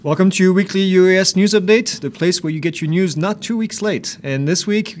Welcome to your weekly UAS news update, the place where you get your news not 2 weeks late. And this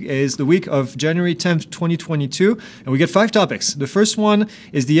week is the week of January 10th, 2022, and we get 5 topics. The first one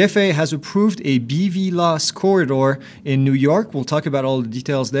is the FAA has approved a BVLOS corridor in New York. We'll talk about all the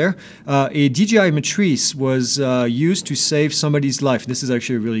details there. A DJI Matrice was used to save somebody's life. This is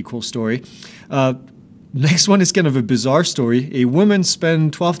actually a really cool story. Next one is kind of a bizarre story. A woman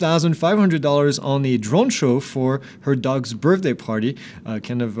spent $12,500 on a drone show for her dog's birthday party.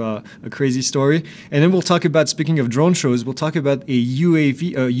 Kind of a crazy story. And then we'll talk about, speaking of drone shows, we'll talk about a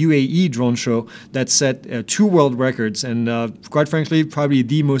UAE drone show that set 2 world records. And quite frankly, probably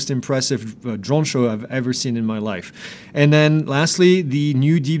the most impressive drone show I've ever seen in my life. And then lastly, the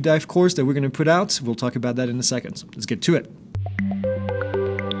new deep dive course that we're going to put out. We'll talk about that in a second. So let's get to it.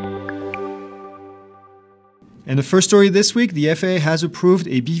 And the first story this week, the FAA has approved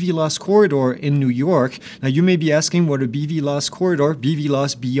a BVLOS corridor in New York. Now, you may be asking what a BVLOS corridor,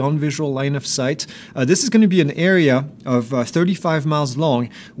 BVLOS, Beyond Visual Line of Sight. This is going to be an area of 35 miles long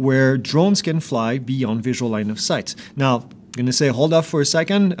where drones can fly beyond visual line of sight. Now, I'm going to say, hold off for a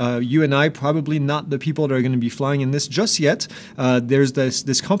second. You and I probably not the people that are going to be flying in this just yet. There's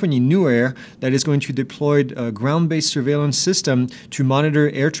this company, Nuair, that is going to deploy a ground-based surveillance system to monitor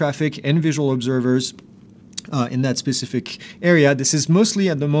air traffic and visual observers in that specific area. This is mostly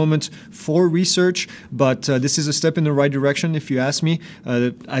at the moment for research, but this is a step in the right direction if you ask me.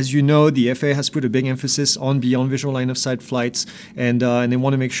 As you know, the FAA has put a big emphasis on beyond visual line of sight flights, and they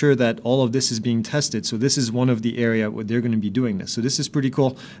want to make sure that all of this is being tested. So this is one of the area where they're going to be doing this. So this is pretty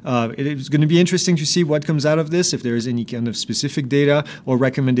cool. It is going to be interesting to see what comes out of this, if there is any kind of specific data or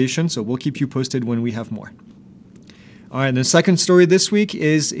recommendation. So we'll keep you posted when we have more. All right, and the second story this week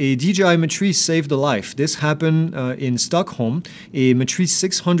is a DJI Matrice saved a life. This happened in Stockholm. A Matrice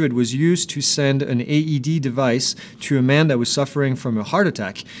 600 was used to send an AED device to a man that was suffering from a heart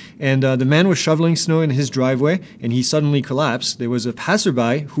attack. And the man was shoveling snow in his driveway, and he suddenly collapsed. There was a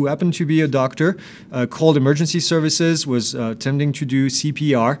passerby who happened to be a doctor, called emergency services, was attempting to do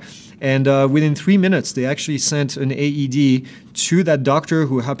CPR. And within 3 minutes, they actually sent an AED to that doctor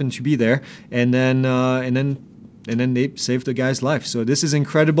who happened to be there. And then they saved the guy's life. So this is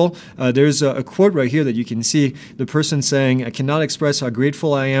incredible. There's a quote right here that you can see. The person saying, "I cannot express how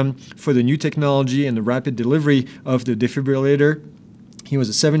grateful I am for the new technology and the rapid delivery of the defibrillator." He was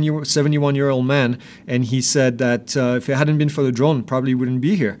a 71-year-old man, and he said that if it hadn't been for the drone, probably wouldn't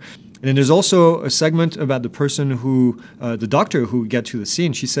be here. And then there's also a segment about the person who, the doctor who got to the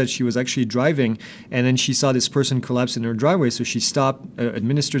scene. She said she was actually driving, and then she saw this person collapse in her driveway, so she stopped,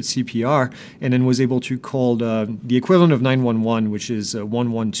 administered CPR, and then was able to call the equivalent of 911, which is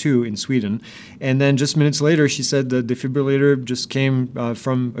 112 in Sweden. And then just minutes later, she said the defibrillator just came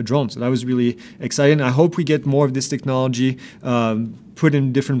from a drone. So that was really exciting. I hope we get more of this technology put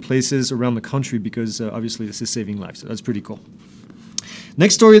in different places around the country, because obviously this is saving lives. So that's pretty cool.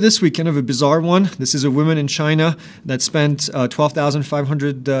 Next story this week, kind of a bizarre one. This is a woman in China that spent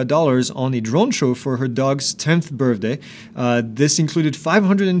 $12,500 on a drone show for her dog's 10th birthday. This included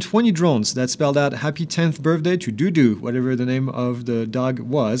 520 drones that spelled out happy 10th birthday to Dudu, whatever the name of the dog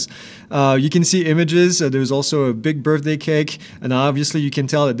was. You can see images. There was also a big birthday cake. And obviously you can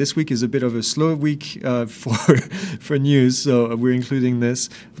tell that this week is a bit of a slow week for news. So we're including this.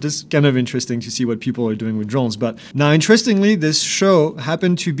 Just kind of interesting to see what people are doing with drones. But now, interestingly, this show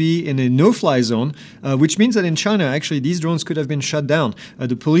happened to be in a no-fly zone, which means that in China, actually, these drones could have been shut down.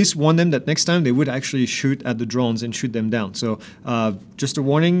 The police warned them that next time they would actually shoot at the drones and shoot them down. So just a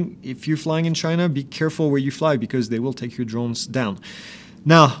warning, if you're flying in China, be careful where you fly, because they will take your drones down.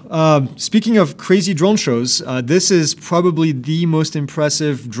 Now, speaking of crazy drone shows, this is probably the most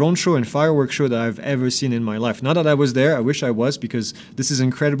impressive drone show and fireworks show that I've ever seen in my life. Not that I was there, I wish I was, because this is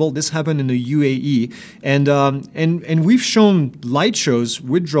incredible. This happened in the UAE, and we've shown light shows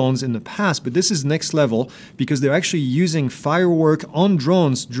with drones in the past, but this is next level, because they're actually using firework on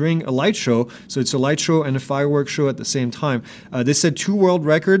drones during a light show. So it's a light show and a fireworks show at the same time. They set 2 world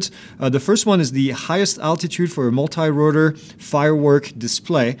records. The first one is the highest altitude for a multi-rotor firework display,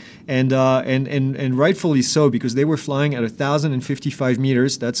 and rightfully so, because they were flying at 1,055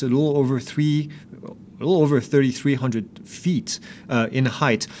 meters. That's a little over 3,300 feet in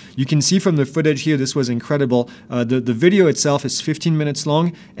height. You can see from the footage here, this was incredible. The video itself is 15 minutes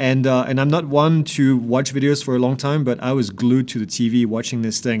long, and I'm not one to watch videos for a long time, but I was glued to the TV watching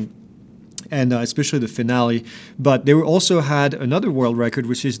this thing. and especially the finale. But they also had another world record,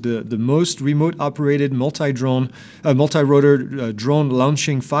 which is the most remote operated multi-rotor drone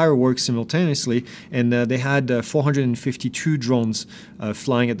launching fireworks simultaneously, and they had 452 drones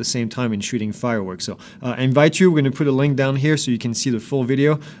flying at the same time and shooting fireworks. So I invite you, we're going to put a link down here so you can see the full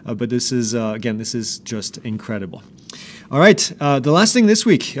video, but this is, again, this is just incredible. All right, the last thing this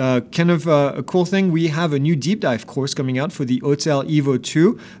week, kind of a cool thing, we have a new deep dive course coming out for the Autel Evo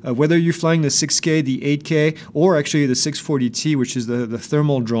 2. Whether you're flying the 6K, the 8K, or actually the 640T, which is the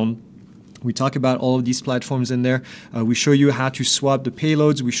thermal drone, we talk about all of these platforms in there. We show you how to swap the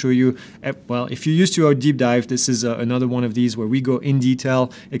payloads. We show you, well, if you're used to our deep dive, this is another one of these where we go in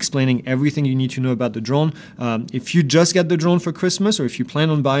detail explaining everything you need to know about the drone. If you just got the drone for Christmas, or if you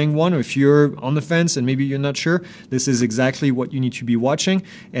plan on buying one, or if you're on the fence and maybe you're not sure, this is exactly what you need to be watching.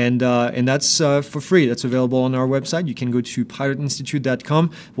 And that's for free. That's available on our website. You can go to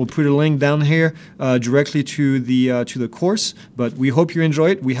pilotinstitute.com. We'll put a link down here directly to the course. But we hope you enjoy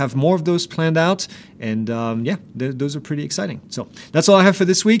it. We have more of those planned out, and yeah, those are pretty exciting. So that's all I have for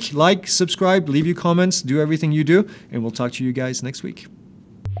this week. Like, subscribe, leave your comments, do everything you do, and we'll talk to you guys next week.